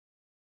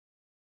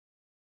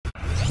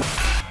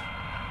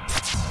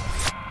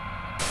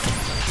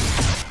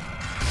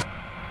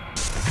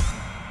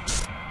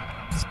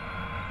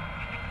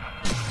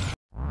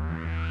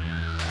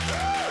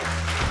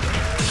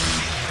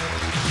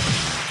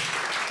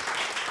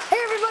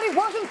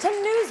welcome to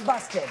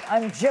NewsBusted.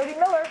 I'm Jody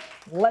Miller.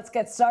 Let's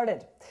get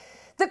started.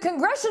 The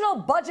Congressional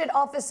Budget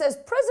Office says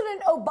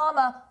President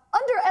Obama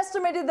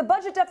underestimated the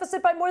budget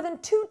deficit by more than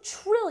 $2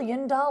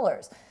 trillion.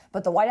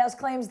 But the White House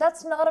claims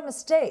that's not a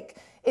mistake.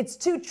 It's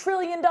 $2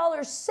 trillion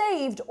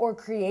saved or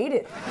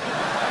created.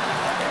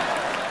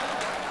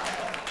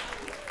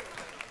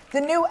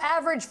 The new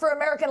average for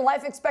American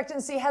life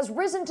expectancy has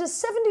risen to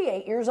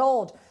 78 years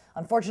old.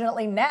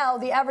 Unfortunately, now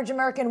the average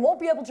American won't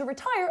be able to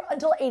retire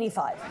until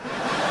 85.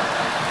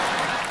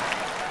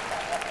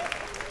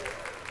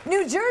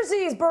 New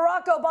Jersey's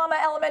Barack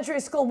Obama Elementary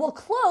School will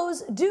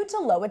close due to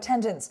low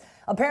attendance.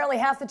 Apparently,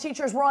 half the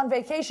teachers were on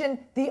vacation,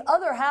 the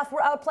other half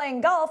were out playing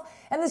golf,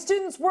 and the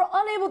students were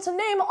unable to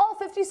name all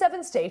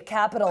 57 state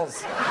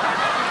capitals.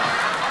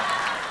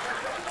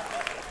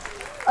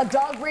 A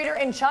dog breeder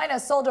in China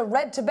sold a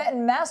red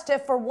Tibetan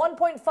Mastiff for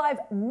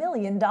 $1.5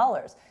 million.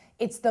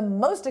 It's the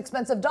most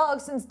expensive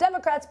dog since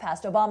Democrats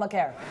passed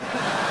Obamacare.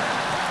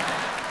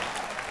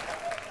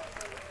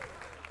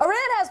 Iran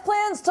has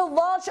plans to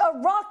launch a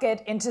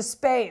rocket into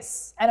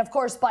space. And of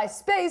course, by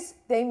space,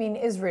 they mean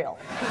Israel.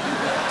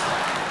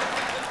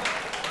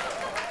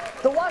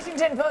 The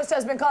Washington Post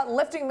has been caught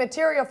lifting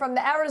material from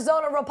the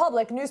Arizona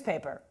Republic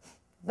newspaper.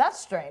 That's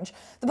strange.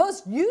 The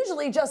Post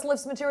usually just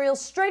lifts material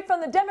straight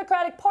from the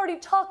Democratic Party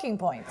talking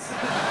points.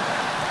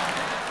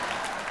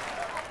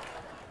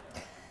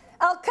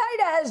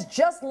 Al-Qaeda has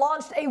just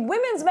launched a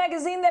women's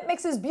magazine that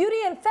mixes beauty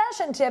and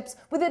fashion tips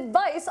with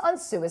advice on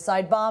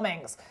suicide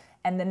bombings.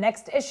 And the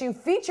next issue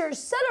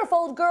features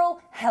centerfold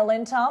girl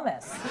Helen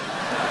Thomas.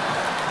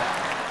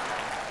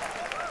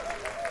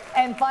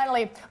 And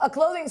finally, a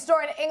clothing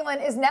store in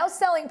England is now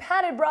selling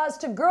padded bras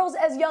to girls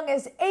as young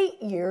as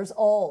 8 years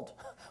old.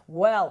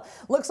 Well,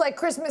 looks like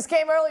Christmas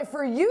came early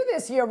for you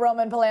this year,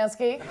 Roman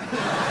Polanski.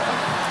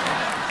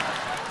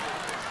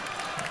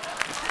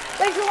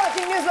 Thanks for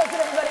watching NewsBusted,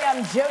 everybody.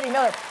 I'm Jody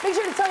Miller. Make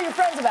sure to tell your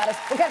friends about us.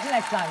 We'll catch you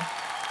next time.